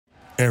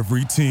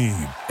Every team,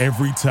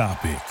 every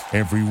topic,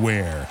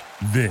 everywhere.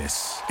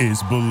 This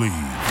is Believe.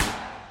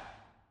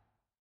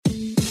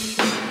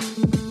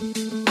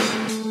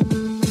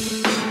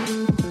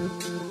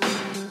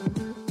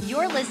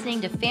 You're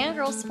listening to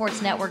Fangirl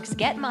Sports Network's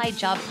Get My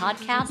Job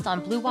podcast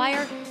on Blue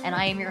Wire, and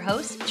I am your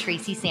host,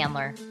 Tracy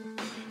Sandler.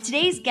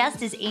 Today's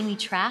guest is Amy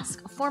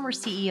Trask, former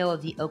CEO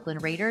of the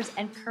Oakland Raiders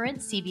and current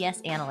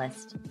CBS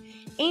analyst.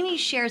 Amy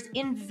shares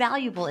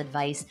invaluable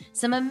advice,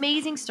 some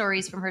amazing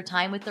stories from her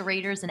time with the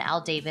Raiders and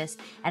Al Davis,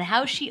 and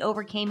how she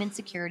overcame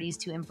insecurities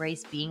to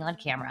embrace being on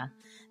camera.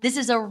 This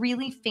is a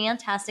really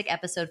fantastic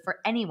episode for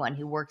anyone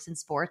who works in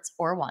sports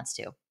or wants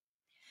to.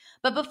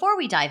 But before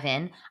we dive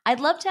in, I'd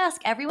love to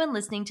ask everyone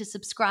listening to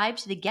subscribe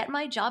to the Get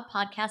My Job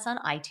podcast on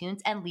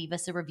iTunes and leave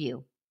us a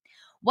review.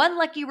 One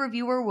lucky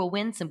reviewer will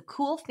win some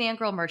cool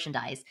Fangirl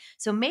merchandise,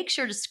 so make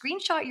sure to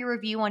screenshot your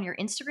review on your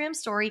Instagram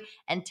story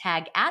and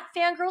tag at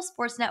Fangirl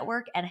Sports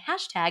Network and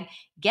hashtag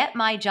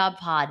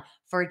GetMyJobPod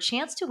for a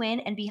chance to win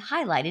and be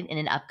highlighted in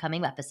an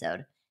upcoming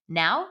episode.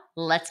 Now,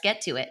 let's get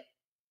to it.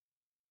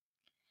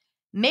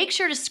 Make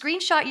sure to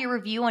screenshot your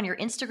review on your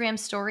Instagram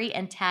story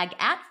and tag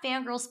at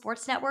Fangirl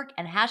Sports Network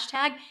and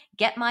hashtag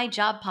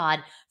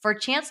GetMyJobPod for a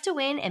chance to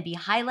win and be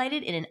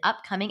highlighted in an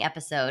upcoming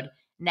episode.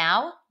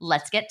 Now,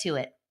 let's get to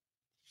it.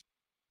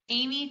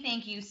 Amy,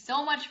 thank you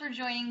so much for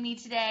joining me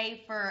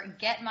today for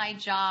Get My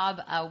Job.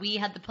 We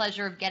had the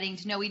pleasure of getting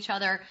to know each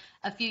other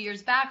a few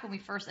years back when I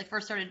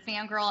first started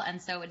Fangirl,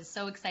 and so it is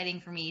so exciting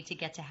for me to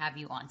get to have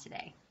you on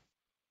today.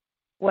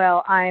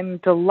 Well, I'm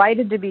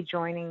delighted to be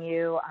joining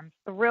you. I'm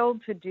thrilled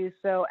to do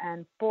so,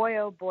 and boy,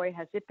 oh boy,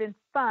 has it been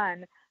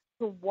fun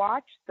to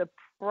watch the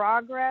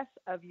progress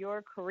of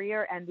your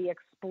career and the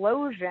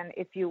explosion,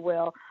 if you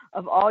will,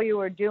 of all you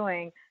are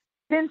doing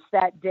since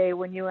that day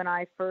when you and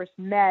I first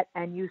met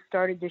and you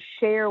started to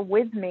share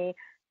with me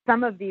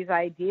some of these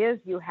ideas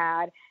you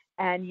had,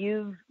 and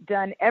you've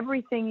done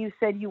everything you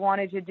said you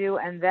wanted to do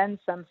and then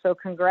some. So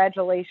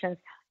congratulations.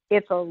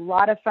 It's a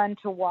lot of fun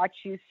to watch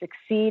you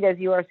succeed as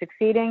you are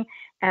succeeding,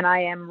 and I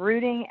am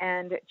rooting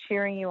and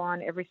cheering you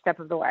on every step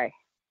of the way.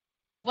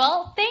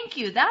 Well, thank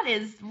you. That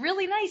is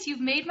really nice.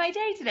 You've made my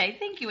day today.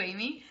 Thank you,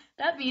 Amy.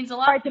 That means a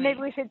lot. All right, so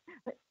maybe we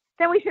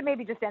should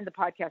maybe just end the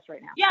podcast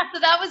right now. Yeah, so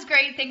that was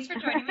great. Thanks for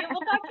joining me.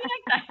 We'll talk to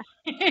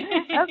you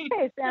next time.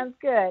 Okay, sounds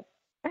good.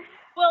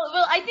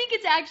 Well, I think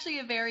it's actually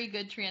a very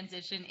good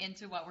transition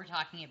into what we're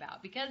talking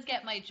about, because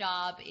Get My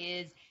Job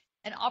is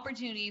an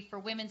opportunity for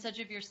women such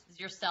as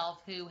yourself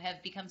who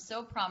have become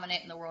so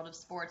prominent in the world of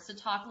sports to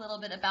talk a little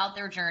bit about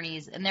their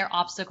journeys and their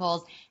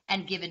obstacles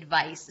and give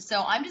advice.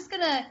 So I'm just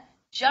going to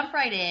jump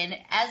right in.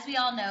 As we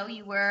all know,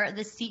 you were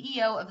the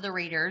CEO of the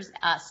Raiders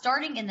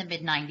starting in the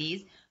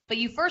mid-90s. But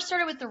you first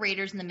started with the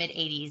Raiders in the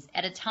mid-'80s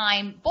at a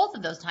time, both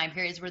of those time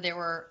periods, where there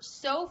were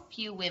so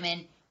few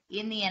women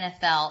in the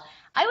NFL.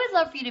 I would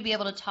love for you to be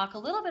able to talk a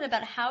little bit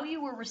about how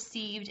you were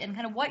received and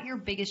kind of what your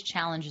biggest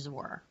challenges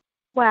were.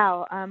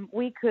 Wow.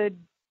 We could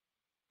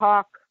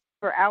talk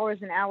for hours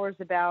and hours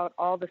about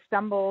all the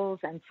stumbles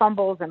and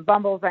fumbles and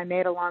bumbles I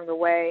made along the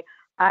way.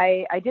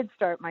 I did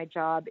start my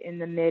job in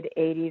the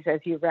mid-'80s, as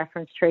you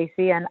referenced,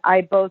 Tracy, and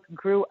I both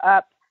grew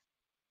up,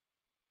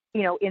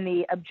 in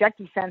the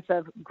objective sense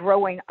of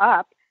growing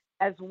up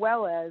as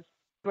well as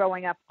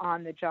growing up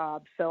on the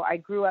job. So I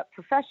grew up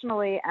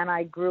professionally and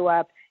I grew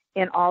up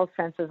in all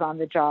senses on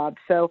the job.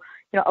 So,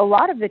 a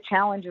lot of the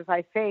challenges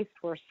I faced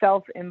were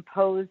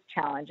self-imposed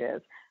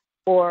challenges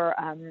or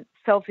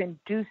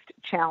self-induced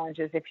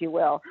challenges, if you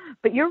will.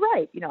 But you're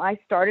right. I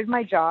started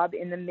my job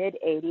in the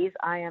mid-'80s.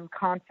 I am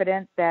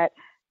confident that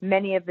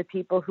many of the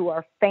people who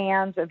are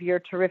fans of your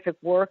terrific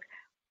work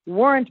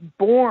weren't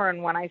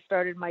born when I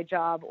started my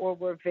job or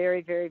were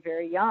very, very,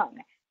 very young.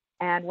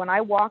 And when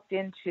I walked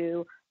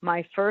into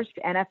my first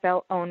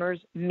NFL owners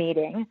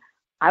meeting,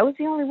 I was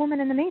the only woman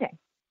in the meeting.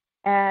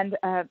 And,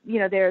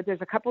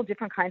 there's a couple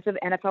different kinds of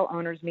NFL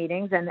owners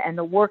meetings, and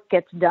the work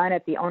gets done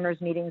at the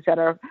owners meetings that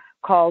are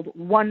called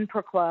 1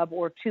 per club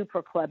or 2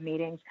 per club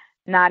meetings,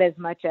 not as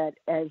much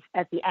as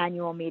at the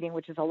annual meeting,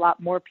 which is a lot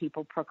more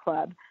people per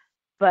club.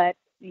 But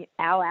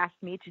Al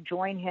asked me to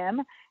join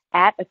him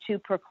at a 2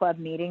 per club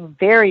meeting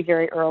very,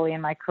 very early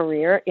in my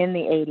career in the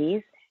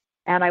 80s.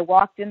 And I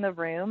walked in the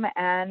room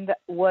and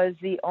was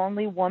the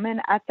only woman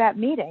at that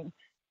meeting.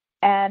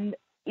 And,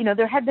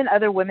 there had been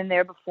other women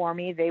there before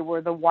me. They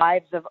were the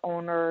wives of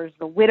owners,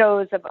 the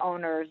widows of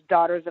owners,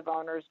 daughters of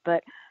owners.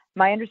 But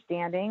my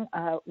understanding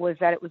was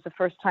that it was the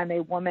first time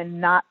a woman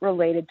not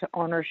related to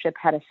ownership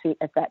had a seat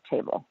at that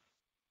table.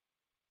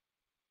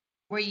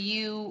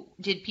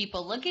 Did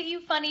people look at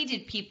you funny?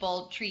 Did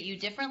people treat you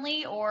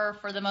differently? Or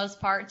for the most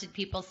part, did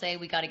people say,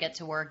 we got to get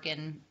to work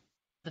and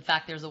the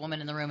fact there's a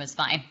woman in the room is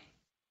fine?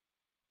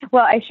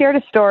 Well, I shared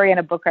a story in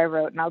a book I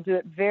wrote, and I'll do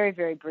it very,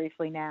 very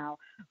briefly now.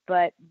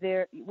 But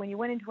when you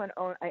went into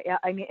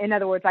in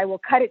other words, I will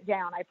cut it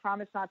down. I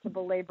promise not to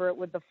belabor it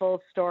with the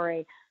full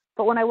story.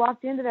 But when I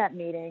walked into that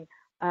meeting,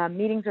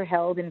 meetings are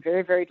held in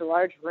very, very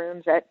large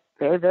rooms at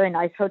very, very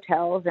nice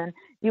hotels, and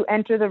you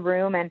enter the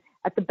room, and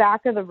at the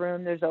back of the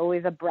room, there's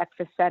always a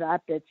breakfast set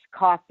up. It's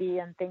coffee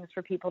and things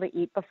for people to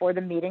eat before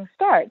the meeting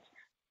starts.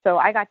 So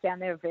I got down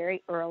there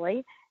very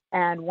early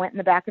and went in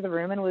the back of the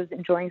room and was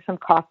enjoying some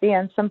coffee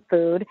and some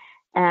food.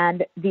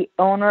 And the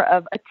owner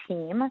of a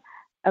team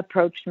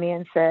approached me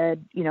and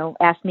said,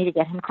 asked me to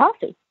get him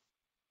coffee.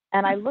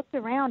 And I looked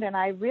around and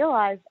I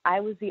realized I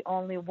was the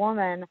only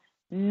woman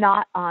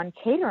not on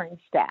catering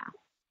staff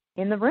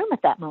in the room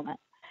at that moment.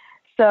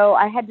 So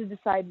I had to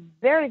decide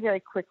very, very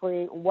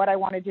quickly what I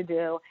wanted to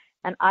do.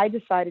 And I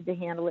decided to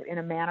handle it in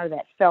a manner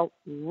that felt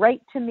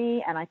right to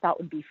me and I thought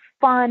would be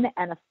fun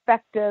and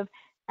effective.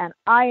 And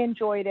I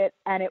enjoyed it,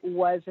 and it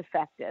was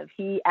effective.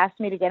 He asked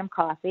me to get him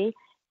coffee,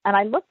 and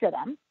I looked at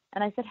him,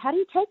 and I said, "How do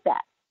you take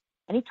that?"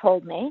 And he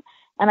told me,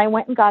 and I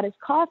went and got his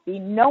coffee,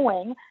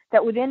 knowing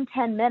that within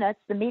 10 minutes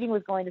the meeting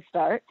was going to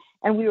start,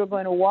 and we were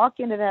going to walk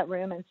into that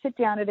room and sit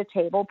down at a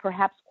table,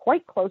 perhaps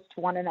quite close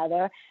to one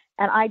another,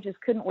 and I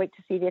just couldn't wait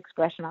to see the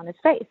expression on his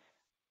face.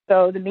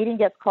 So the meeting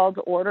gets called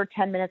to order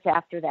 10 minutes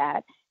after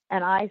that,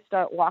 and I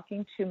start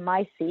walking to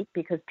my seat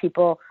because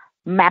people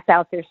map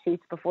out their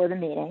seats before the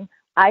meeting.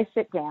 I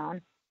sit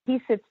down, he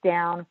sits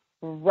down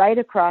right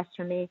across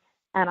from me,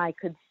 and I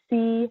could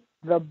see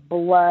the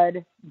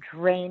blood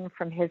drain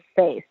from his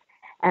face.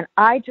 And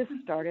I just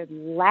started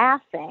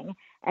laughing,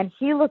 and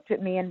he looked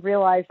at me and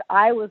realized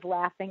I was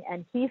laughing,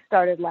 and he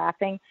started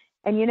laughing.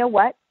 And you know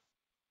what?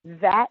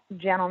 That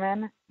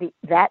gentleman,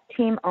 that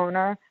team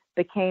owner,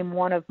 became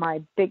one of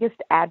my biggest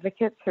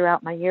advocates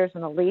throughout my years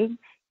in the league.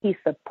 He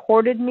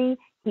supported me.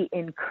 He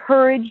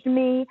encouraged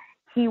me.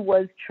 He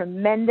was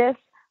tremendous.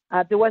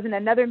 There wasn't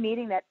another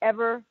meeting that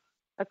ever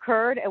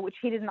occurred at which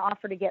he didn't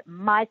offer to get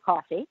my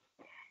coffee,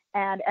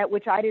 and at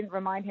which I didn't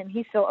remind him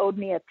he still owed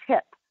me a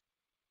tip.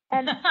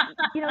 And,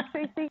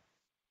 Tracy,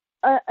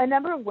 a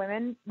number of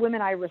women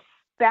I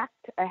respect,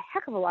 a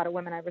heck of a lot of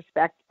women I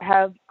respect,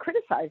 have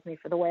criticized me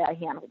for the way I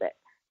handled it.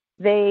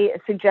 They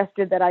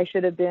suggested that I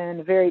should have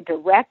been very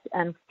direct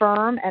and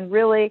firm and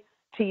really,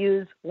 to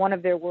use one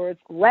of their words,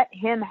 let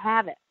him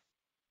have it.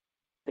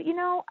 But,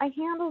 I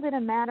handled it in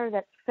a manner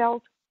that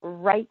felt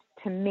right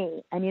to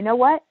me. And you know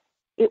what?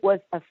 It was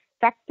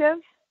effective,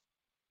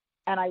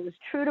 and I was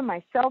true to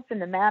myself in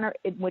the manner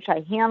in which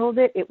I handled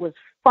it. It was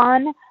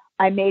fun.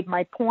 I made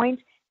my point.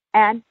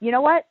 And you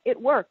know what? It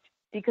worked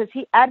because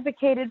he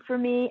advocated for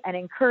me and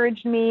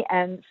encouraged me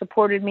and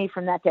supported me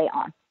from that day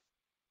on.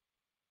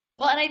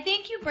 Well, and I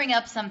think you bring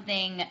up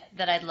something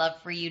that I'd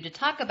love for you to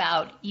talk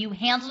about. You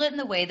handled it in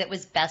the way that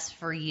was best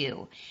for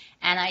you.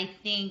 And I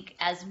think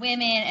as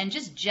women and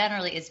just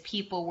generally as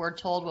people, we're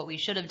told what we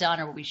should have done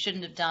or what we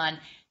shouldn't have done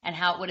and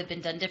how it would have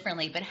been done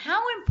differently. But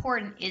how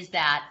important is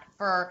that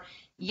for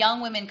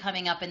young women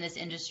coming up in this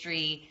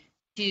industry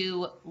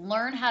to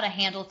learn how to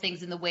handle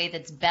things in the way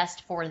that's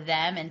best for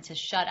them and to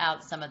shut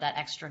out some of that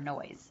extra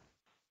noise?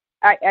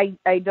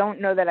 I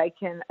don't know that I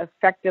can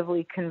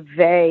effectively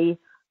convey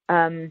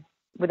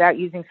without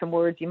using some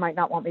words you might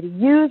not want me to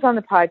use on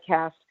the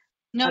podcast,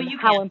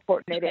 how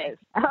important it is.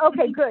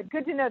 Okay, good.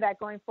 Good to know that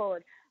going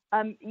forward.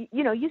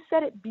 You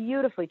said it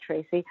beautifully,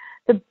 Tracy.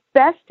 The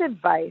best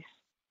advice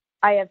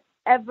I have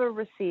ever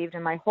received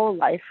in my whole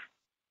life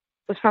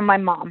was from my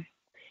mom.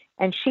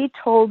 And she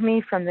told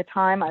me from the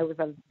time I was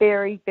a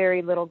very,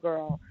 very little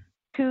girl,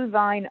 to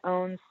thine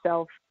own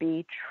self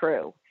be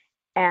true.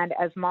 And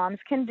as moms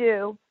can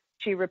do,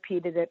 she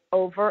repeated it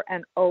over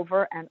and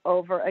over and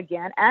over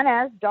again. And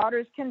as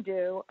daughters can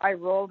do, I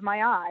rolled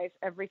my eyes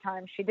every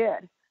time she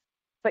did.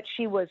 But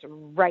she was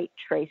right,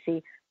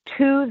 Tracy.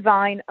 To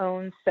thine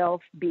own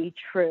self be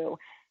true.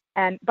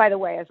 And by the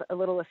way, as a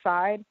little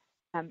aside,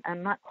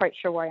 I'm not quite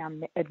sure why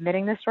I'm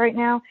admitting this right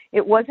now.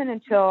 It wasn't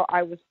until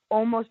I was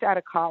almost out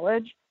of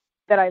college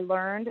that I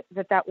learned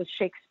that was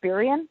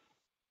Shakespearean,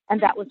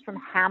 and that was from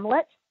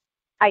Hamlet.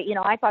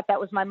 I thought that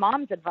was my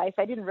mom's advice.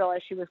 I didn't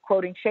realize she was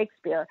quoting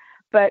Shakespeare.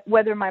 But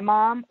whether my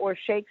mom or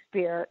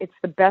Shakespeare, it's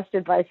the best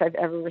advice I've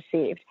ever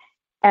received.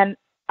 And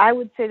I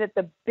would say that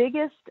the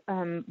biggest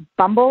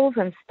bumbles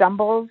and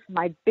stumbles,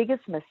 my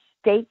biggest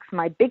mistakes,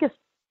 my biggest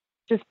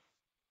just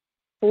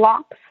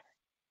flops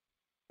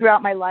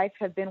throughout my life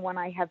have been when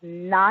I have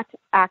not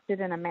acted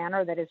in a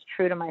manner that is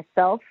true to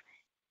myself.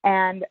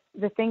 And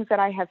the things that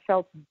I have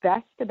felt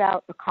best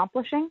about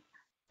accomplishing,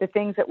 the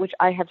things at which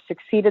I have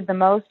succeeded the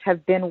most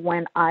have been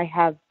when I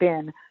have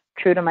been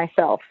true to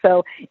myself.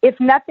 So if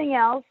nothing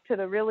else, to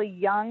the really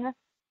young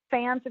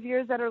fans of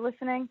yours that are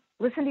listening,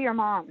 listen to your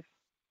moms.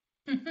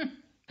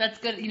 That's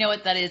good. You know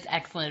what? That is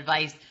excellent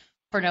advice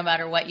for no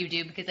matter what you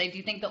do, because I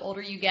do think the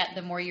older you get,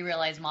 the more you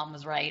realize mom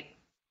was right.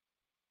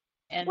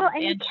 And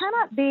you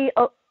cannot be,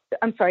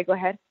 I'm sorry, go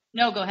ahead.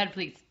 No, go ahead,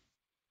 please.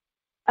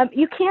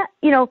 You can't,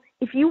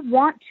 if you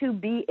want to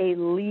be a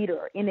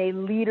leader in a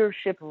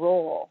leadership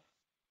role,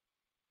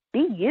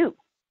 be you.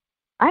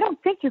 I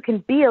don't think you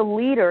can be a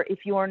leader if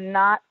you are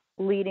not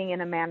leading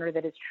in a manner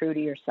that is true to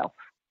yourself.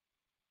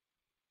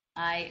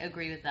 I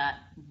agree with that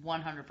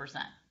 100%.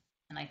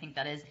 And I think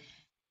that is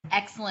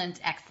excellent,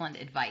 excellent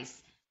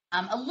advice.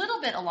 A little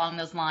bit along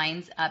those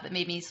lines, but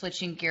maybe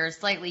switching gears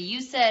slightly.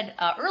 You said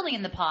early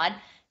in the pod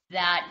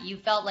that you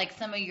felt like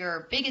some of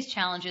your biggest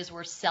challenges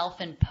were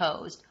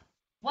self-imposed.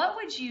 What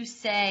would you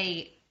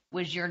say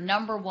was your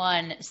number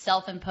one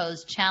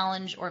self-imposed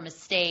challenge or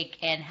mistake,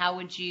 and how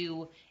would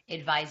you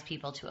advise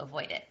people to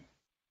avoid it?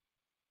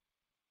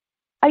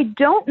 I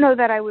don't know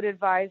that I would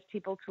advise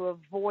people to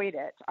avoid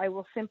it. I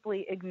will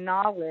simply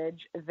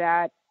acknowledge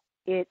that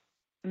it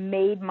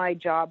made my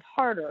job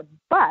harder,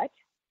 but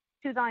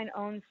to thine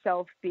own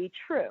self be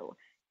true.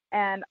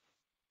 And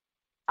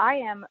I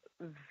am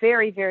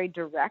very, very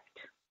direct,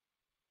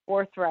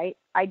 forthright.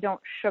 I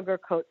don't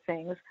sugarcoat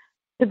things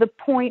to the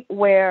point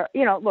where,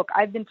 look,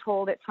 I've been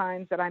told at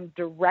times that I'm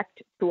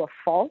direct to a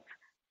fault.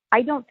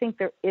 I don't think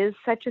there is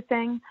such a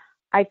thing.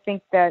 I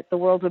think that the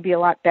world would be a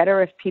lot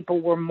better if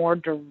people were more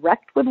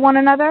direct with one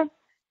another.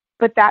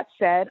 But that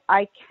said,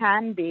 I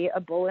can be a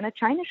bull in a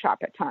china shop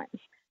at times.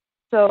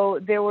 So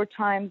there were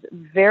times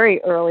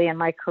very early in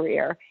my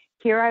career.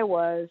 Here I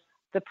was,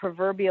 the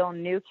proverbial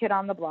new kid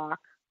on the block,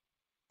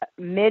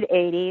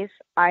 mid-'80s.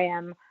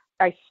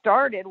 I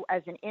started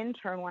as an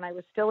intern when I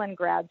was still in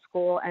grad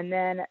school, and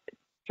then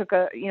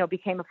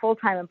became a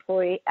full-time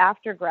employee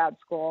after grad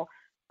school.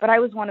 But I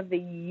was one of the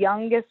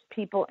youngest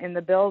people in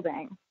the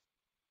building,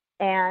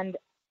 and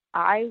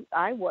I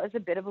was a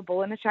bit of a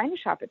bull in a china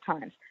shop at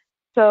times.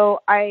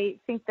 So I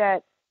think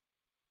that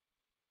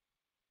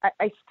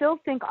I still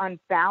think on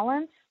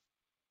balance,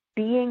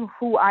 being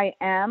who I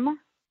am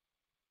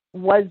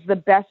was the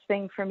best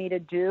thing for me to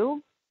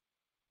do,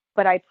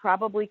 but I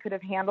probably could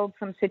have handled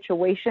some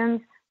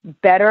situations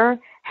better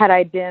had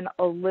I been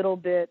a little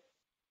bit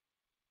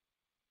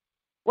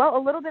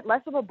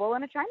less of a bull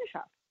in a china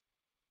shop.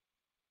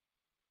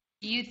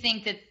 Do you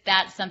think that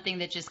that's something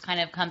that just kind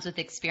of comes with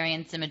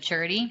experience and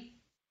maturity?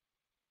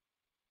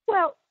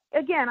 Well,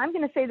 again, I'm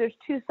going to say there's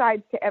two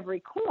sides to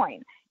every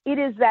coin. It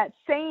is that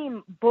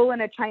same bull in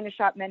a china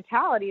shop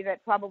mentality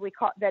that probably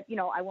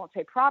I won't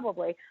say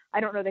probably, I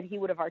don't know that he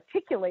would have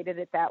articulated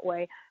it that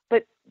way,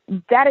 but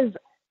that is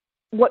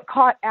what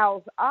caught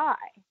Al's eye.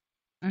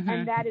 Mm-hmm.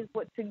 And that is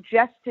what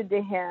suggested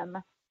to him,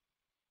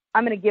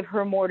 I'm going to give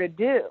her more to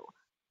do.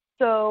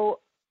 So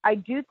I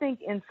do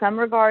think in some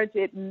regards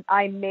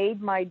I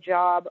made my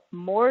job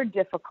more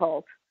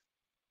difficult,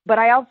 but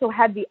I also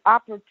had the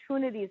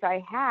opportunities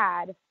I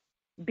had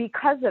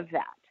because of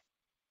that.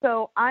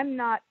 So I'm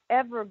not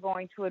ever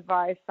going to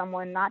advise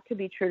someone not to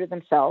be true to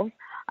themselves.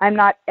 I'm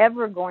not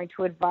ever going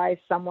to advise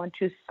someone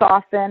to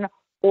soften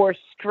or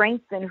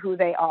strengthen who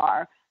they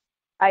are.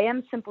 I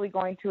am simply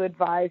going to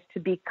advise to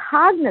be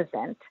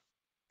cognizant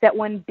that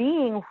when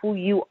being who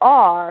you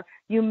are,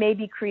 you may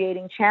be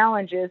creating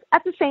challenges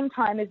at the same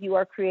time as you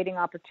are creating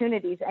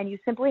opportunities, and you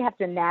simply have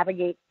to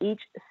navigate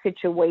each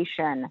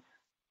situation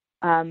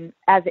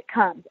as it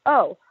comes.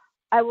 Oh,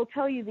 I will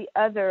tell you the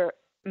other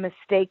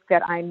mistake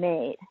that I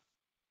made.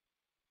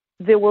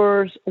 There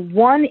was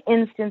one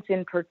instance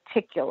in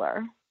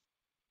particular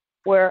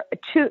where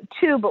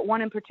two, but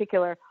one in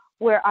particular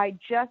where I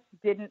just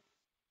didn't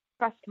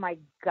trust my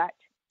gut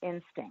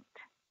instinct.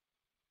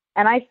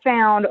 And I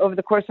found over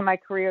the course of my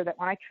career that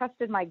when I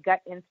trusted my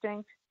gut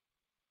instinct,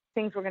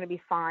 things were going to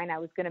be fine. I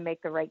was going to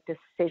make the right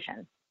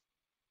decision.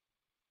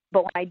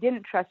 But when I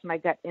didn't trust my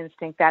gut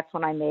instinct, that's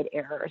when I made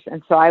errors.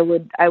 And so I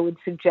would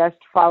suggest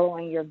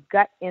following your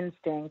gut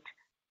instinct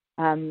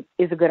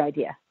is a good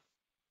idea.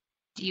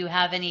 Do you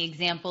have any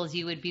examples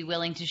you would be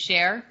willing to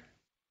share?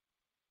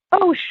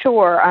 Oh,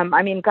 sure.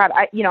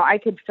 I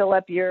could fill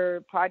up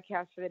your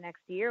podcast for the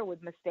next year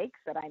with mistakes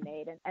that I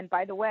made. And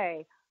by the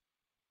way,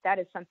 that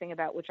is something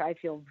about which I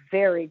feel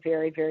very,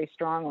 very, very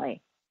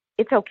strongly.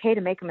 It's okay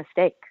to make a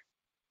mistake.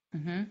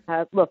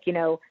 Mm-hmm. Look,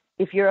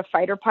 if you're a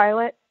fighter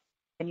pilot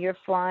and you're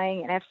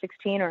flying an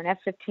F-16 or an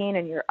F-15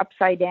 and you're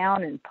upside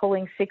down and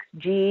pulling 6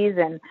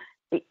 Gs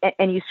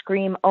and you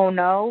scream, oh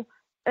no,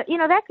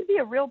 that could be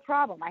a real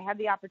problem. I had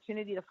the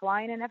opportunity to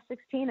fly in an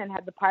F-16 and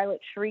had the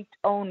pilot shrieked,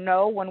 oh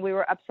no, when we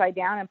were upside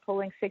down and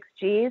pulling 6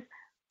 Gs,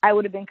 I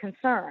would have been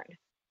concerned.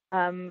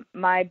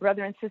 My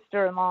brother and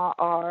sister-in-law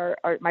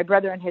my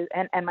brother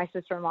and my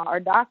sister-in-law are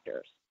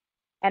doctors.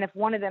 And if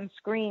one of them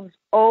screams,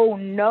 oh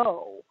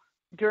no,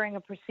 during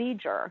a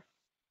procedure,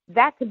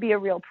 that could be a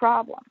real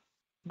problem.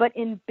 But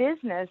in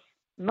business,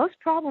 most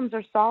problems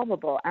are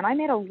solvable. And I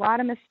made a lot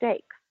of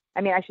mistakes.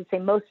 I should say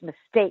most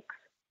mistakes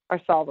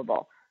are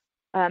solvable.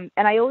 And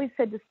I always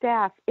said to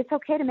staff, it's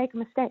okay to make a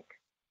mistake.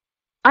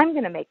 I'm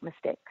going to make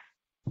mistakes.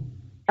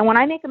 And when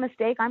I make a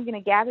mistake, I'm going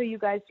to gather you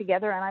guys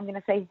together and I'm going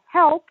to say,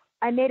 help,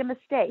 I made a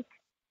mistake.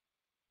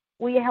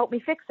 Will you help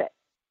me fix it?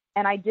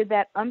 And I did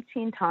that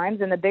umpteen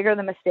times, and the bigger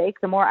the mistake,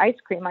 the more ice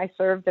cream I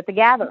served at the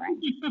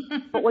gathering.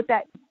 But what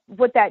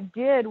that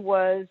did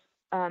was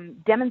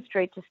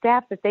demonstrate to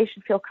staff that they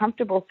should feel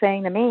comfortable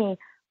saying to me,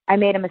 I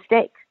made a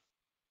mistake,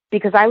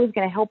 because I was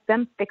going to help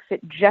them fix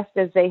it just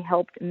as they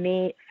helped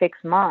me fix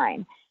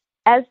mine.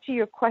 As to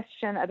your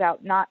question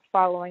about not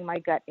following my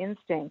gut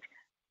instinct,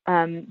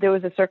 there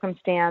was a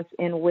circumstance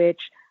in which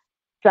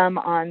some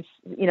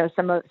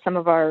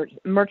of our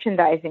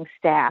merchandising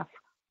staff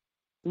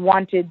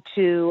wanted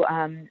to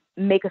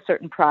make a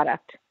certain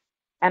product.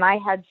 And I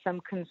had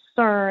some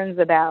concerns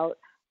about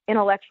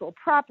intellectual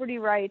property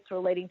rights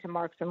relating to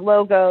marks and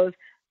logos,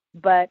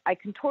 but I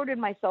contorted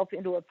myself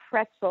into a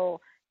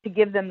pretzel to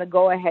give them the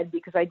go-ahead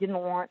because I didn't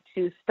want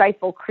to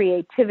stifle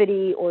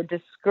creativity or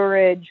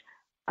discourage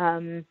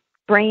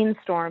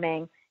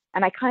brainstorming.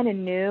 And I kind of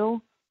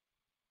knew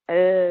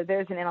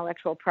there's an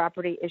intellectual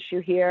property issue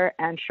here,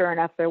 and sure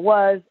enough there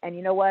was. And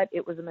you know what?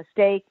 It was a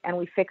mistake, and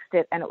we fixed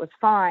it, and it was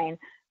fine.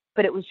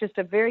 But it was just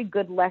a very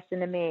good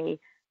lesson to me.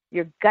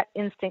 Your gut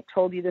instinct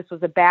told you this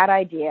was a bad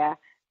idea.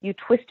 You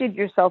twisted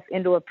yourself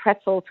into a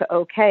pretzel to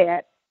okay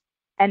it,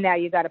 and now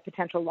you got a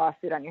potential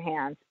lawsuit on your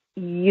hands.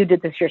 You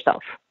did this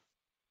yourself.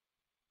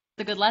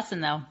 It's a good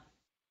lesson, though.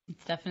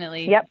 It's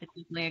definitely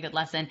a good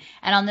lesson.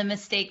 And on the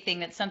mistake thing,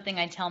 that's something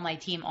I tell my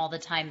team all the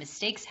time.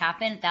 Mistakes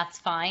happen. That's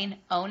fine.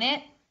 Own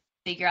it.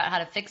 Figure out how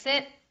to fix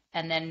it.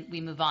 And then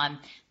we move on.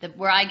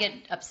 Where I get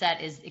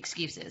upset is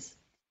excuses.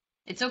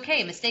 It's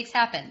okay. Mistakes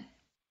happen.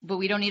 But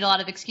we don't need a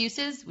lot of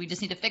excuses. We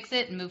just need to fix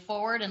it and move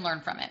forward and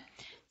learn from it.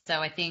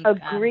 So I think...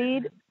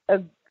 Agreed.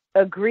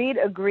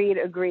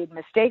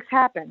 Mistakes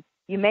happen.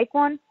 You make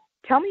one,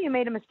 tell me you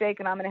made a mistake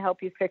and I'm going to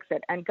help you fix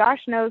it. And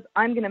gosh knows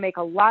I'm going to make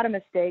a lot of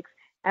mistakes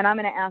and I'm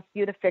going to ask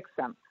you to fix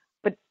them.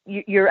 But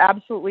you're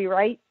absolutely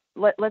right.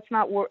 Let's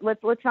not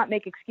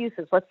make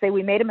excuses. Let's say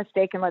we made a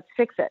mistake and let's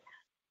fix it.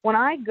 When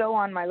I go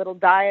on my little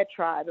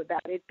diatribe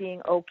about it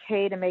being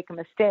okay to make a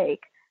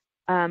mistake,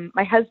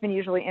 my husband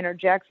usually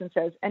interjects and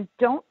says, and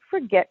don't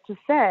forget to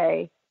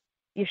say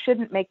you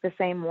shouldn't make the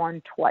same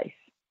one twice.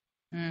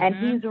 Mm-hmm. And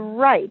he's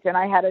right. And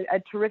I had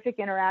a terrific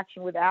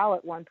interaction with Al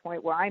at one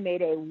point where I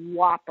made a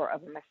whopper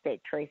of a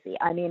mistake, Tracy.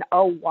 I mean,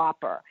 a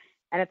whopper.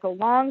 And it's a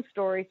long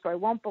story, so I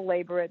won't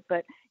belabor it,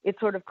 but it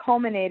sort of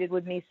culminated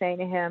with me saying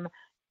to him,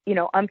 you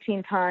know,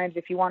 umpteen times,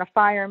 if you want to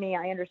fire me,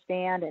 I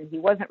understand. And he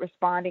wasn't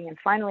responding. And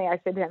finally I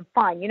said to him,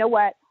 fine, you know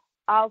what?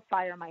 I'll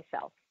fire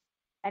myself.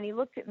 And he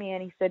looked at me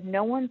and he said,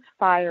 no one's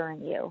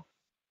firing you.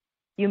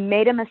 You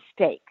made a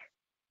mistake.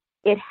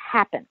 It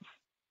happens.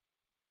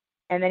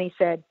 And then he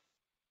said,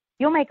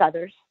 you'll make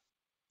others.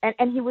 And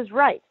he was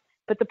right.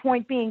 But the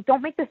point being,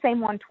 don't make the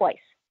same one twice.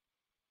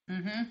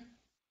 Mm-hmm.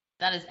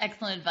 That is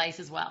excellent advice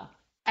as well.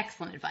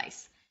 Excellent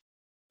advice.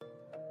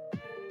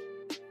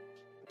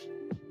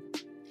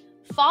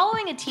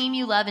 Following a team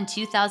you love in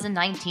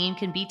 2019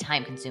 can be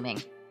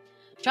time-consuming.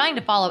 Trying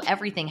to follow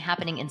everything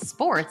happening in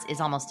sports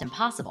is almost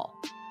impossible.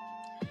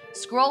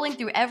 Scrolling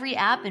through every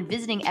app and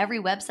visiting every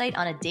website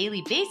on a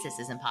daily basis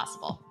is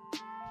impossible.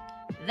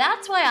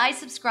 That's why I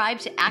subscribe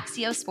to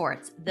Axios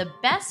Sports, the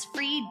best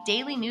free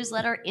daily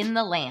newsletter in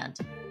the land.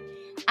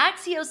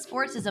 Axios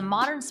Sports is a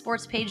modern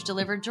sports page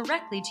delivered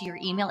directly to your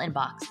email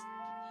inbox.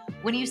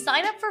 When you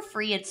sign up for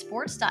free at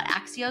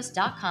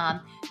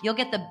sports.axios.com, you'll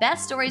get the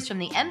best stories from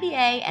the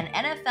NBA and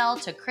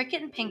NFL to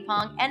cricket and ping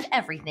pong and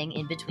everything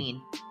in between.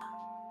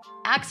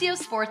 Axios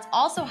Sports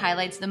also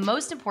highlights the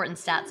most important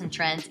stats and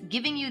trends,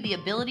 giving you the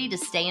ability to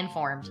stay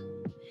informed.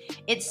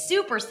 It's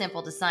super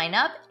simple to sign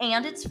up,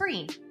 and it's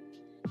free.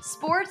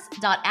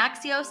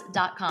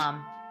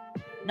 Sports.axios.com.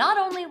 Not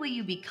only will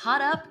you be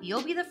caught up,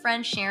 you'll be the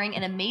friend sharing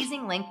an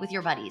amazing link with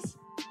your buddies.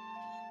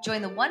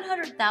 Join the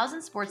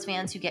 100,000 sports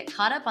fans who get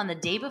caught up on the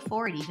day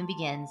before it even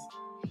begins.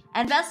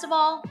 And best of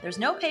all, there's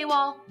no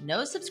paywall,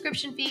 no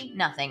subscription fee,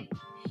 nothing.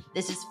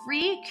 This is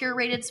free,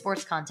 curated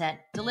sports content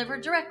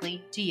delivered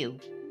directly to you.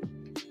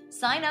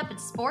 Sign up at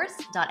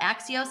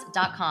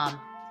sports.axios.com.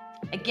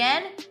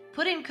 Again,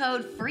 put in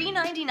code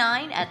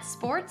FREE99 at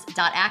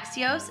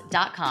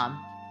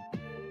sports.axios.com.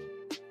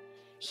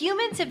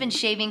 Humans have been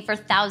shaving for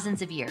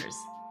thousands of years,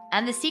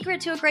 and the secret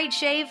to a great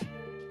shave?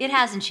 It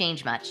hasn't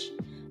changed much.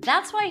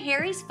 That's why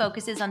Harry's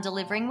focuses on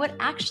delivering what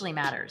actually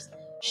matters: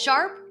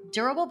 sharp,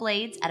 durable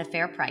blades at a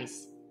fair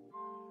price.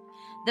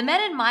 The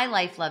men in my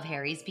life love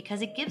Harry's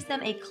because it gives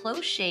them a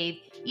close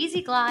shave,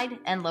 easy glide,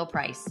 and low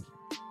price.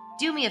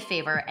 Do me a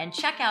favor and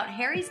check out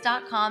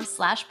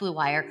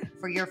harrys.com/bluewire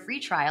for your free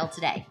trial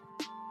today.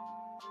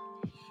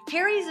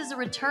 Harry's is a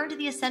return to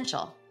the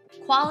essential.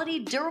 Quality,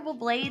 durable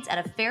blades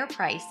at a fair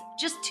price,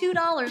 just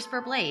 $2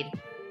 per blade.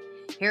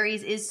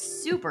 Harry's is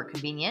super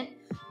convenient.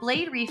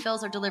 Blade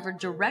refills are delivered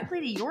directly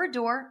to your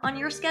door on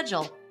your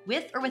schedule,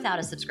 with or without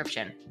a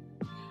subscription.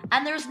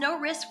 And there's no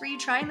risk for you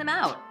trying them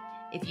out.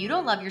 If you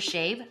don't love your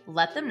shave,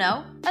 let them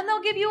know, and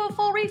they'll give you a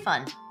full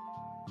refund.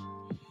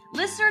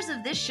 Listeners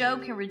of this show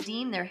can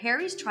redeem their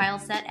Harry's trial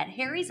set at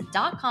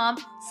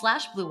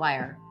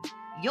harrys.com/bluewire.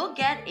 You'll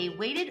get a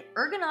weighted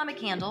ergonomic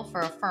handle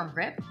for a firm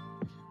grip,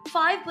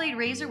 5-blade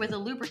razor with a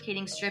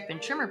lubricating strip and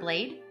trimmer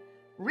blade,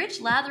 rich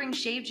lathering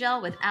shave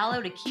gel with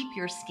aloe to keep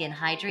your skin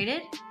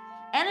hydrated,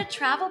 and a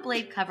travel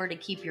blade cover to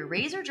keep your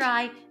razor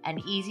dry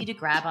and easy to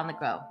grab on the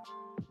go.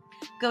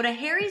 Go to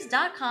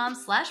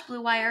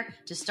harrys.com/bluewire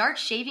to start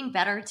shaving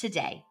better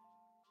today.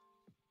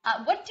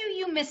 What do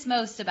you miss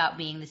most about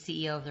being the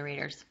CEO of the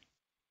Raiders?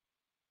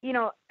 You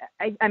know,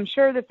 I'm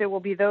sure that there will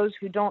be those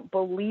who don't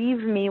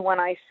believe me when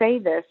I say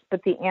this,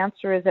 but the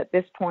answer is at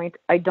this point,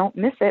 I don't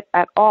miss it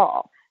at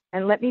all.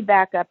 And let me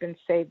back up and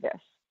say this.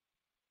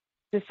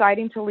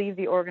 deciding to leave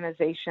the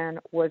organization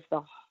was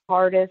the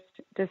hardest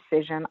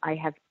decision I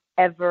have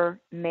ever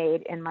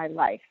made in my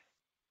life.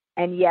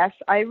 And yes,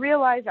 I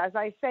realize as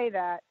I say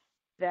that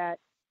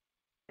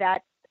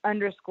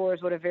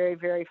underscores what a very,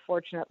 very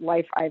fortunate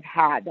life I've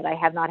had, that I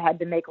have not had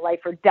to make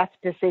life or death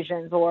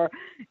decisions or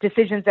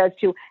decisions as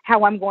to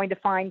how I'm going to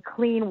find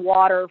clean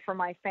water for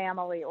my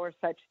family or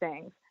such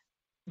things.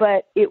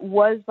 But it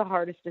was the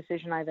hardest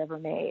decision I've ever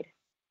made.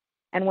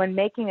 And when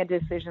making a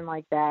decision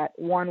like that,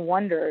 one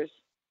wonders,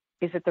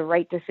 is it the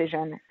right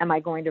decision? Am I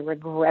going to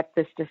regret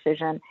this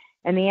decision?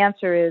 And the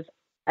answer is,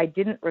 I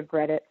didn't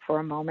regret it for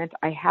a moment.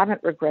 I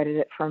haven't regretted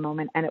it for a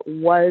moment, and it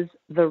was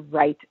the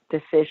right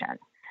decision.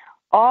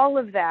 All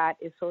of that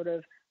is sort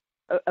of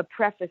a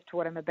preface to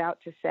what I'm about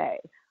to say.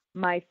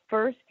 My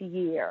first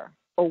year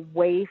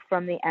away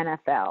from the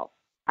NFL,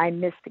 I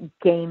missed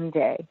game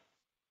day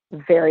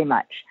very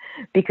much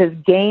because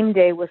game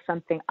day was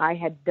something I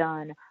had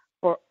done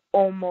for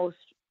almost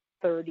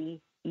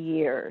 30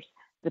 years.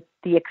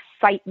 The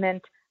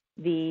excitement,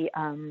 the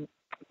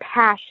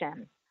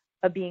passion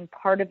of being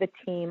part of a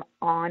team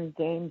on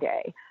game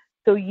day.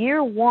 So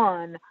year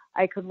one,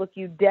 I could look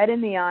you dead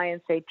in the eye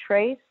and say,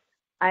 Trace,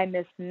 I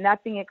miss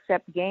nothing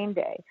except game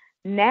day.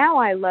 Now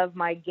I love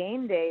my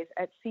game days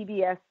at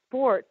CBS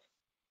Sports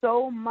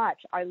so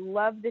much. I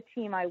love the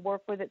team I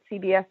work with at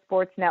CBS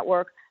Sports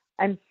Network.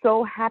 I'm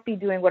so happy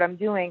doing what I'm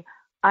doing.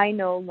 I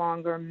no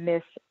longer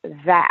miss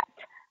that.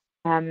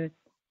 And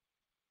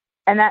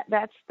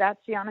that's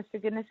the honest to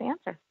goodness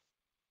answer.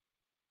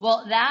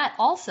 Well, that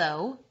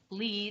also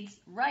leads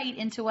right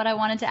into what I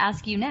wanted to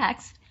ask you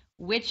next,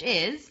 which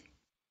is,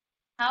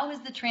 how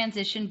has the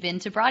transition been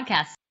to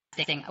broadcasting?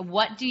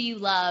 What do you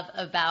love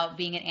about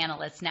being an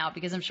analyst now?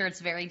 Because I'm sure it's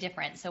very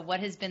different. So what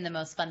has been the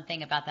most fun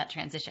thing about that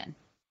transition?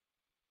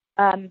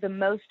 The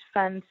most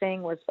fun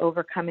thing was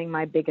overcoming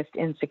my biggest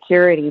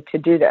insecurity to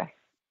do this.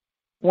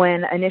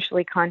 When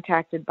initially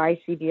contacted by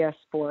CBS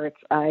Sports,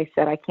 I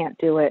said, I can't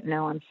do it.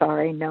 No, I'm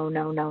sorry. No,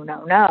 no, no,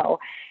 no, no.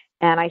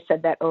 And I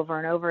said that over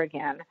and over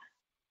again.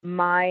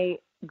 My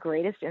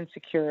greatest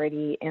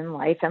insecurity in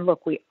life, and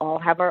look, we all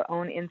have our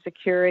own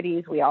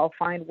insecurities. We all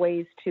find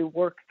ways to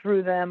work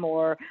through them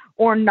or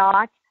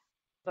not.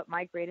 But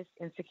my greatest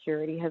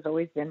insecurity has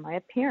always been my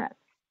appearance.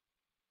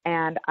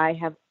 And I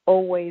have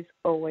always,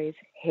 always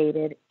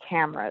hated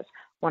cameras.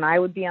 When I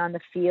would be on the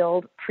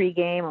field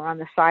pregame or on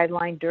the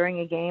sideline during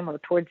a game or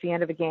towards the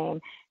end of a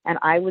game, and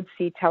I would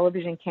see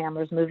television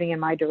cameras moving in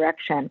my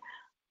direction,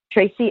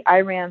 Tracy, I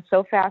ran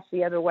so fast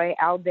the other way,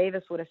 Al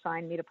Davis would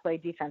assign me to play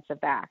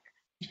defensive back.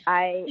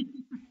 I've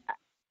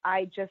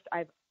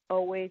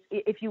always,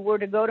 if you were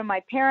to go to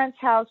my parents'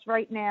 house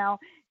right now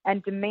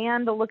and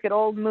demand to look at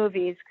old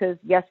movies, because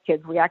yes,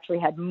 kids, we actually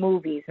had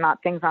movies,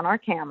 not things on our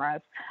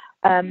cameras.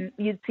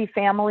 You'd see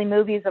family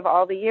movies of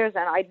all the years,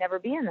 and I'd never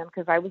be in them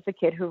because I was the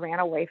kid who ran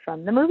away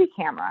from the movie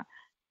camera.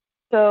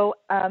 So,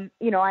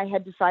 I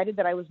had decided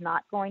that I was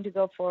not going to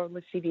go forward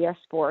with CBS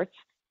Sports,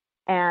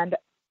 and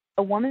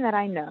a woman that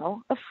I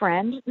know, a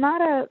friend,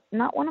 not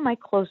one of my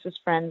closest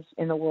friends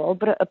in the world,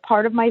 but a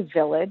part of my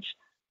village,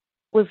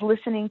 was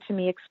listening to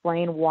me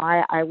explain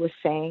why I was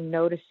saying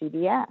no to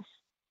CBS.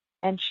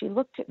 And she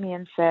looked at me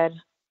and said,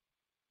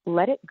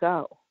 let it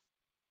go.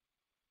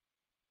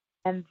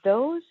 And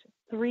those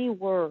 3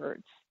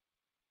 words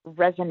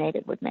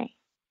resonated with me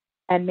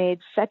and made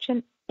such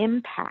an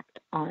impact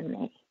on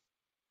me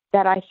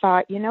that I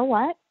thought, you know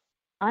what?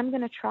 I'm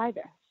going to try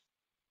this.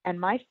 And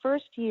my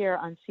first year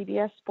on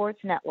CBS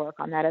Sports Network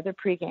on that other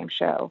pregame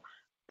show,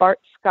 Bart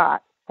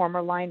Scott,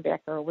 former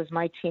linebacker, was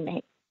my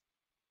teammate.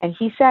 And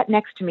he sat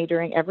next to me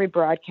during every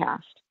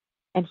broadcast.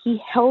 And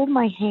he held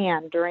my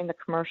hand during the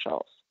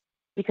commercials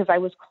because I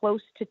was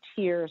close to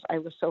tears. I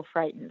was so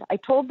frightened. I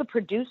told the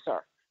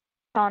producer,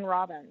 Sean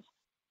Robbins,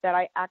 that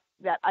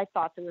I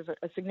thought there was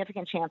a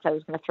significant chance I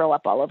was going to throw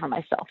up all over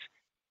myself.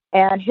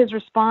 And his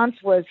response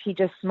was, he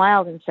just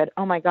smiled and said,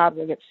 oh my God,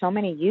 we'll get so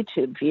many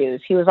YouTube views.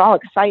 He was all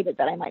excited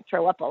that I might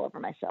throw up all over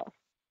myself.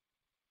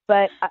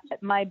 But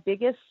my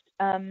biggest,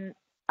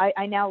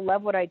 I now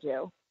love what I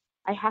do.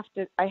 I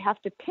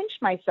have to pinch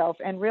myself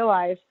and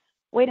realize,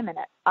 wait a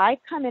minute, I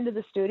come into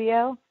the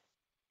studio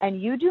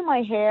and you do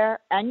my hair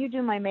and you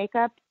do my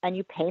makeup and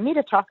you pay me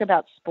to talk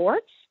about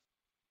sports?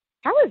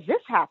 How is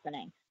this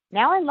happening?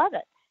 Now I love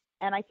it.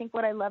 And I think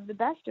what I love the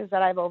best is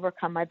that I've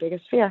overcome my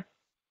biggest fear.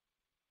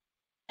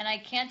 And I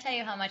can't tell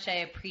you how much I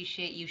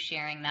appreciate you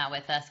sharing that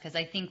with us, because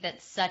I think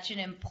that's such an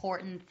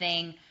important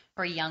thing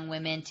for young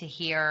women to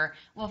hear,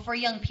 well, for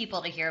young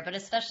people to hear, but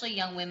especially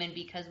young women,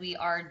 because we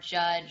are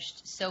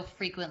judged so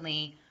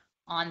frequently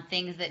on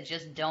things that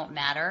just don't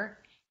matter.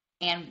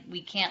 And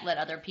we can't let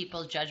other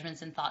people's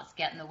judgments and thoughts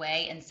get in the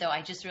way. And so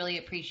I just really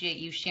appreciate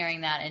you sharing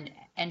that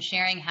and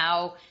sharing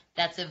how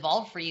that's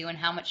evolved for you and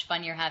how much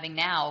fun you're having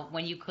now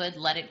when you could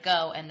let it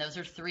go. And those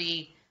are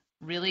 3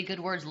 really good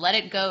words. Let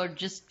it go.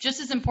 Just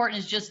as important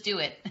as just do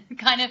it.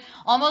 Kind of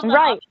almost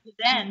right. opposite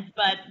ends,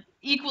 but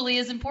equally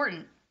as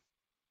important.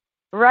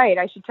 Right.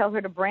 I should tell her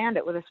to brand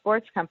it with a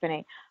sports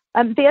company.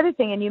 The other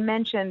thing, and you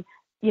mentioned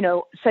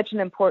such an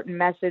important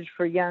message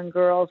for young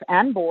girls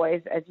and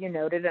boys, as you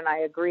noted, and I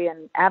agree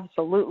and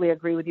absolutely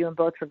agree with you in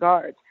both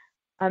regards.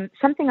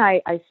 Something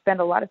I spend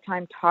a lot of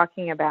time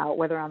talking about,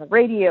 whether on the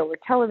radio or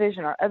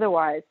television or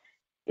otherwise,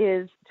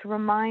 is to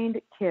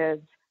remind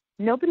kids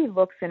nobody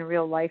looks in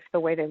real life the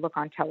way they look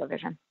on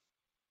television.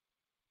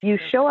 You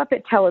show up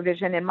at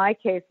television, in my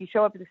case, you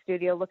show up at the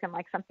studio looking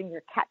like something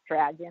your cat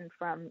dragged in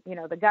from,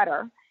 the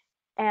gutter.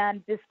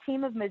 And this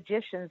team of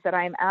magicians that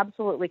I am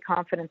absolutely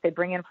confident they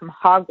bring in from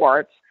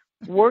Hogwarts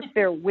work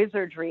their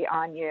wizardry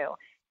on you.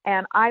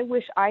 And I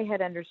wish I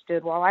had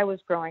understood while I was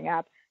growing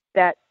up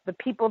that the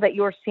people that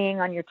you're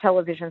seeing on your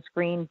television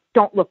screen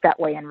don't look that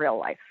way in real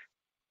life.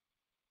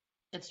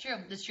 It's true.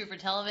 It's true for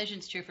television.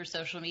 It's true for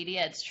social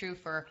media. It's true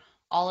for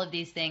all of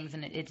these things.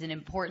 And it's an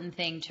important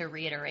thing to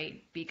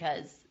reiterate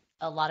because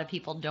a lot of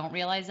people don't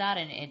realize that.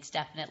 And it's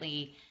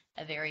definitely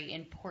a very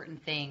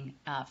important thing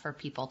for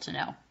people to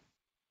know.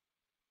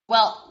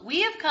 Well,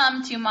 we have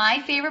come to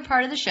my favorite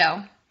part of the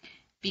show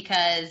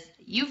because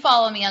you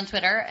follow me on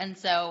Twitter. And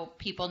so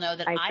people know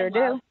that I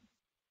love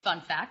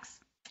fun facts.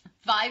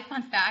 5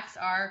 fun facts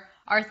are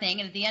our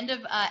thing. And at the end of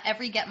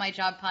every Get My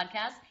Job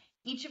podcast,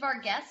 each of our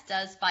guests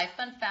does 5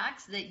 fun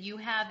facts that you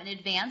have in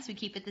advance. We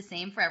keep it the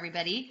same for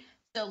everybody.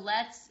 So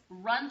let's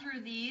run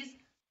through these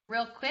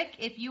real quick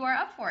if you are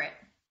up for it.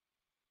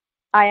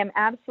 I am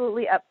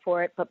absolutely up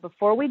for it. But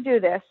before we do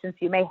this, since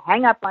you may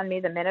hang up on me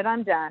the minute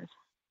I'm done,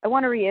 I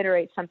want to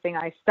reiterate something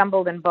I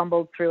stumbled and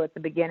bumbled through at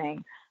the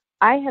beginning.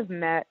 I have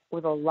met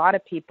with a lot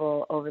of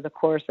people over the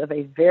course of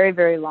a very,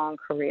 very long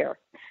career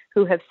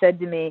who have said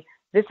to me,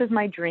 this is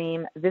my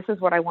dream, this is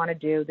what I want to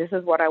do, this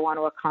is what I want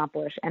to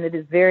accomplish. And it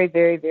is very,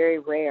 very, very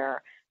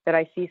rare that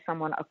I see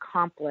someone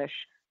accomplish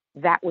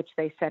that which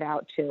they set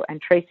out to.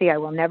 And Tracy, I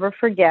will never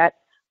forget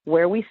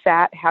where we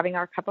sat having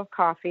our cup of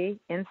coffee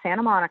in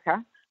Santa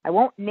Monica. I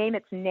won't name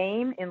its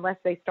name unless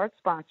they start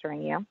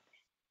sponsoring you.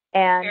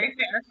 And very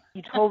fair.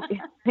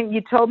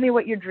 you told me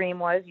what your dream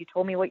was, you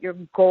told me what your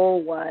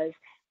goal was,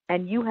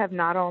 and you have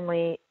not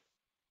only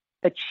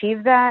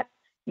achieved that,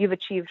 you've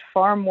achieved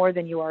far more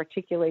than you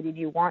articulated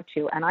you want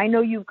to. And I know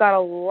you've got a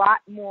lot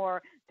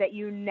more that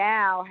you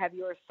now have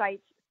your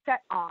sights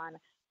set on,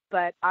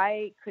 but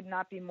I could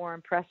not be more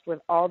impressed with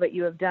all that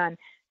you have done.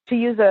 To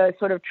use a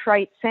sort of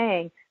trite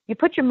saying, you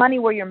put your money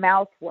where your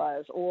mouth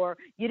was, or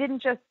you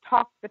didn't just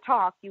talk the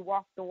talk, you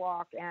walked the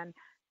walk. And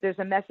there's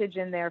a message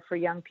in there for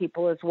young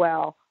people as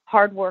well.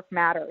 Hard work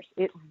matters.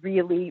 It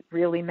really,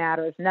 really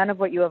matters. None of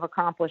what you have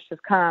accomplished has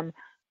come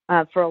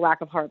for a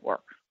lack of hard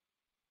work.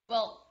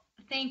 Well,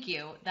 thank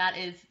you. That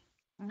is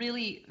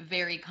really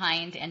very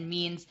kind and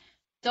means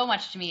so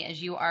much to me,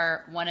 as you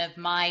are one of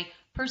my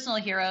personal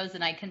heroes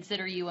and I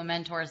consider you a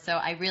mentor. So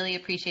I really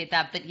appreciate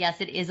that. But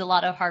yes, it is a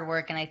lot of hard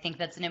work. And I think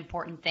that's an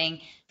important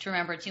thing to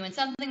remember too. And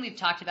something we've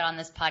talked about on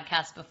this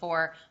podcast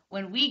before,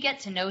 when we get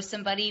to know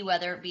somebody,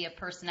 whether it be a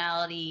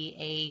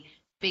personality,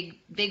 a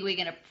bigwig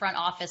in a front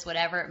office,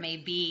 whatever it may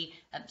be,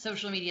 a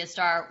social media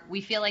star,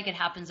 we feel like it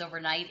happens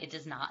overnight. It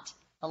does not.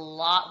 A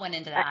lot went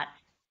into that.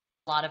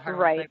 A lot of hard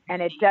work. Right,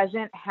 and it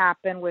doesn't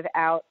happen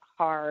without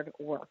hard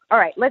work. All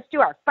right, let's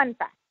do our fun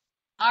facts.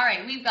 All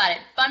right, we've got it.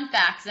 Fun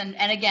facts, and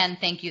again,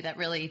 thank you.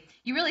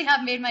 You really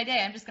have made my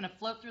day. I'm just going to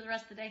float through the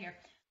rest of the day here.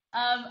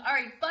 All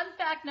right, fun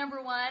fact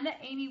number 1,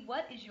 Amy,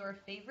 what is your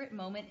favorite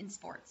moment in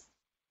sports?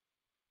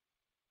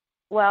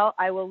 Well,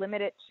 I will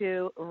limit it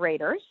to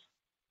Raiders,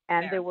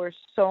 and there were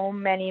so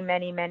many,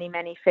 many, many,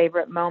 many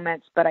favorite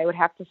moments, but I would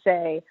have to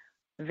say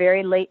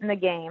very late in the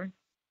game,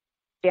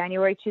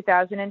 January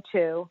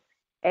 2002,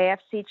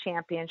 AFC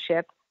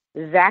Championship,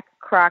 Zach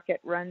Crockett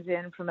runs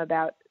in from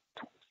about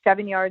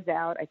 7 yards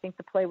out. I think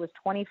the play was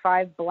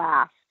 25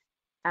 blast,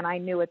 and I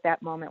knew at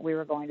that moment we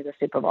were going to the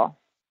Super Bowl.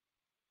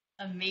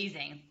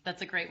 Amazing.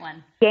 That's a great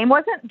one. Game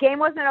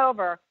wasn't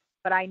over,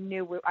 but I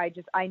knew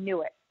I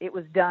knew it. It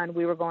was done.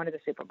 We were going to the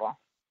Super Bowl.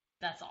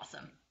 That's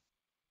awesome.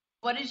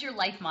 What is your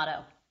life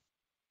motto?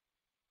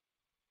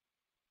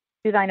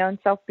 To thine own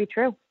self be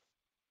true.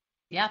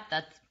 Yeah,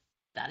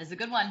 that is a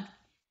good one.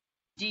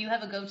 Do you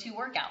have a go-to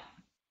workout?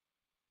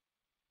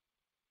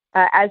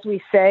 As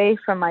we say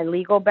from my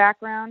legal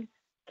background,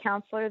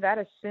 counselor, that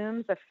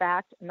assumes a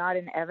fact, not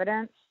an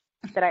evidence,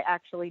 that I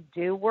actually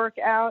do work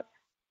out.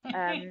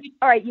 All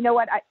right, you know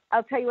what?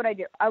 I'll tell you what I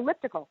do.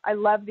 Elliptical. I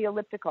love the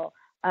elliptical.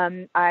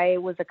 I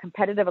was a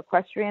competitive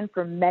equestrian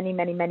for many,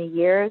 many, many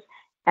years,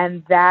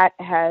 and that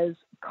has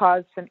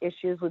caused some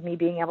issues with me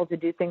being able to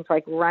do things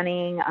like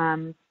running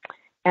and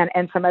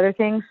some other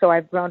things. So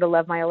I've grown to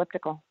love my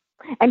elliptical.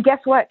 And guess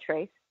what,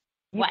 Trace?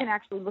 You can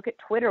actually look at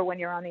Twitter when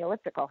you're on the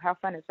elliptical. How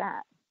fun is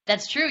that?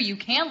 That's true. You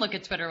can look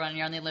at Twitter when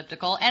you're on the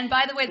elliptical. And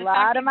by the way, a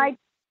lot of my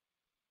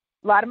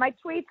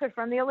tweets are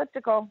from the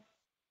elliptical.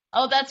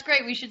 Oh, that's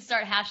great. We should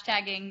start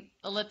hashtagging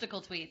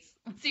elliptical tweets.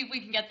 Let's see if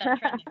we can get that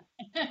trending.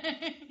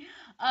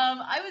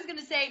 I was going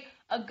to say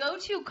a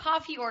go-to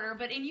coffee order,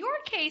 but in your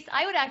case,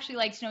 I would actually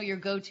like to know your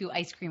go-to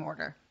ice cream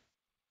order.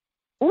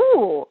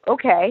 Ooh,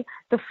 okay.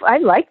 I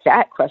like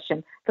that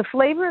question. The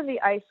flavor of the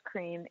ice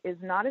cream is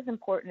not as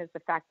important as the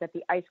fact that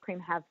the ice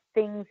cream has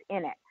things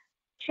in it.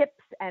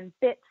 chips and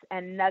bits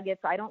and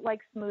nuggets. I don't like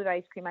smooth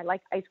ice cream. I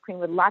like ice cream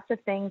with lots of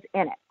things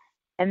in it.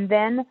 And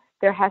then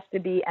there has to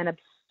be an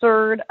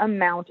absurd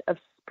amount of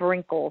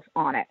sprinkles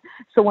on it.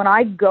 So when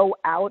I go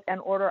out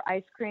and order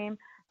ice cream,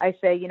 I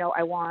say, you know,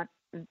 I want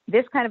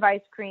this kind of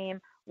ice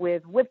cream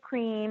with whipped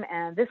cream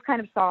and this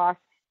kind of sauce.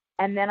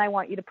 And then I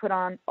want you to put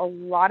on a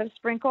lot of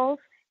sprinkles.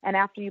 And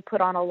after you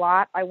put on a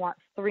lot, I want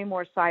 3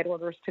 more side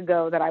orders to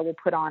go that I will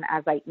put on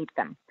as I eat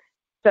them.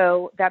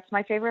 So that's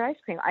my favorite ice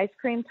cream. Ice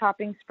cream,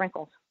 topping,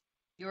 sprinkles.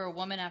 You're a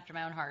woman after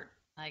my own heart.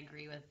 I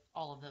agree with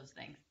all of those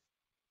things.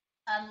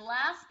 And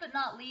last but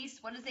not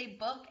least, what is a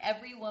book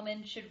every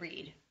woman should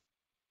read?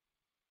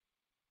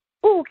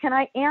 Oh, can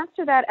I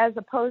answer that as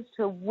opposed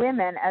to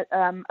women,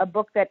 a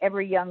book that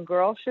every young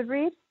girl should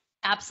read?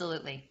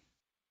 Absolutely.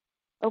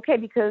 Okay,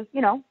 because,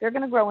 you know, they're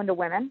going to grow into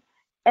women.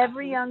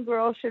 Every young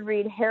girl should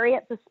read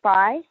Harriet the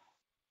Spy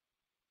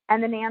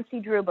and the Nancy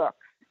Drew books.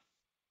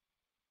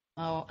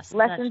 Oh,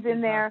 lessons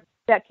in there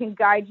that can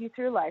guide you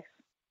through life.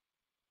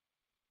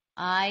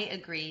 I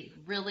agree.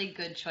 Really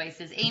good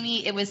choices.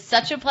 Amy, it was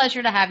such a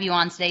pleasure to have you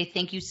on today.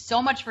 Thank you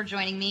so much for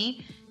joining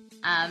me.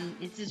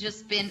 This has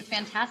just been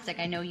fantastic.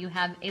 I know you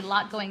have a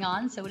lot going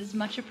on, so it is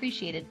much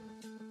appreciated.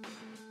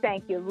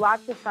 Thank you.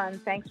 Lots of fun.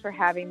 Thanks for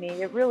having me.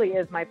 It really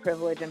is my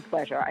privilege and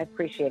pleasure. I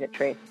appreciate it,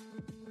 Trace.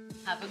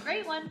 Have a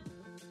great one.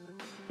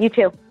 You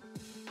too.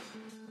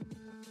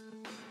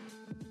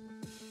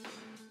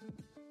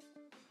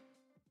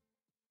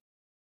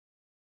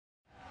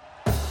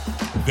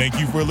 Thank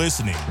you for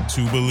listening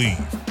to Believe.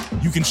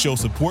 You can show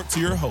support to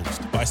your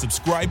host by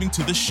subscribing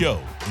to the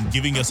show and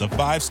giving us a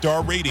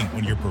 5-star rating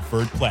on your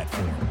preferred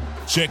platform.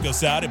 Check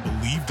us out at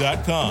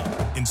Believe.com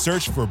and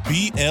search for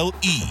BLEAV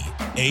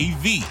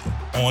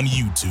on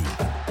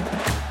YouTube.